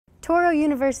Touro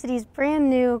University's brand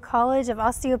new College of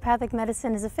Osteopathic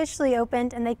Medicine is officially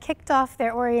opened, and they kicked off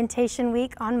their orientation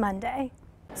week on Monday.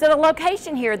 So the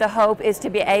location here, the hope is to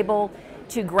be able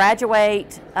to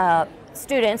graduate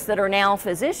students that are now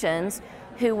physicians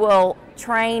who will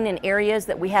train in areas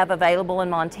that we have available in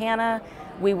Montana.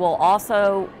 We will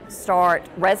also start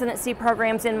residency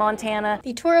programs in Montana.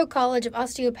 The Touro College of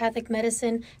Osteopathic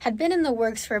Medicine had been in the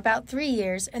works for about 3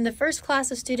 years, and the first class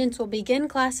of students will begin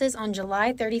classes on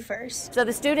July 31st. So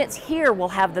the students here will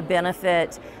have the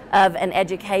benefit of an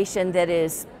education that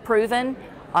is proven.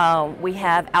 We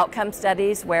have outcome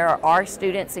studies where our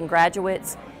students and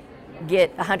graduates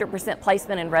get 100%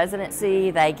 placement in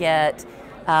residency. They get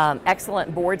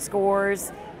excellent board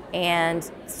scores. And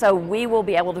so we will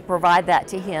be able to provide that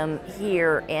to him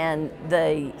here in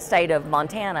the state of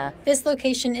Montana. This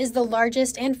location is the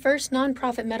largest and first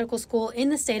nonprofit medical school in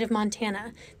the state of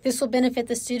Montana. This will benefit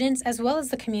the students as well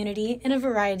as the community in a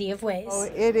variety of ways.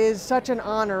 It is such an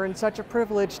honor and such a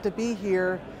privilege to be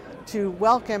here to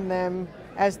welcome them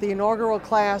as the inaugural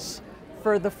class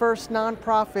for the first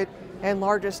nonprofit and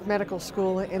largest medical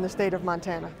school in the state of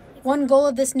Montana. One goal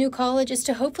of this new college is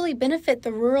to hopefully benefit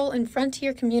the rural and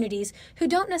frontier communities who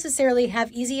don't necessarily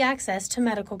have easy access to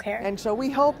medical care. And so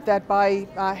we hope that by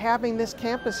having this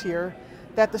campus here,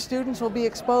 that the students will be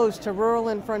exposed to rural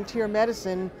and frontier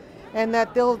medicine, and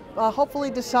that they'll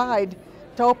hopefully decide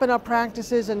to open up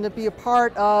practices and to be a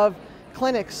part of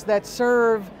clinics that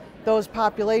serve those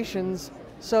populations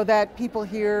so that people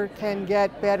here can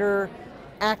get better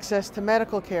access to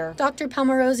medical care. Dr.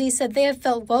 Palmarosi said they have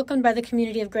felt welcomed by the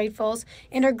community of Great Falls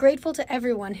and are grateful to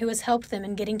everyone who has helped them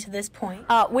in getting to this point.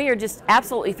 We are just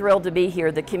absolutely thrilled to be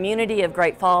here. The community of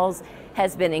Great Falls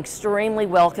has been extremely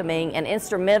welcoming and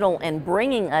instrumental in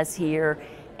bringing us here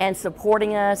and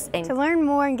supporting us. And to learn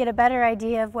more and get a better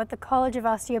idea of what the College of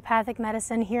Osteopathic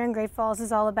Medicine here in Great Falls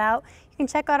is all about, you can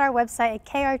check out our website at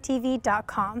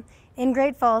krtv.com. In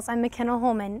Great Falls, I'm McKenna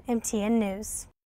Holman, MTN News.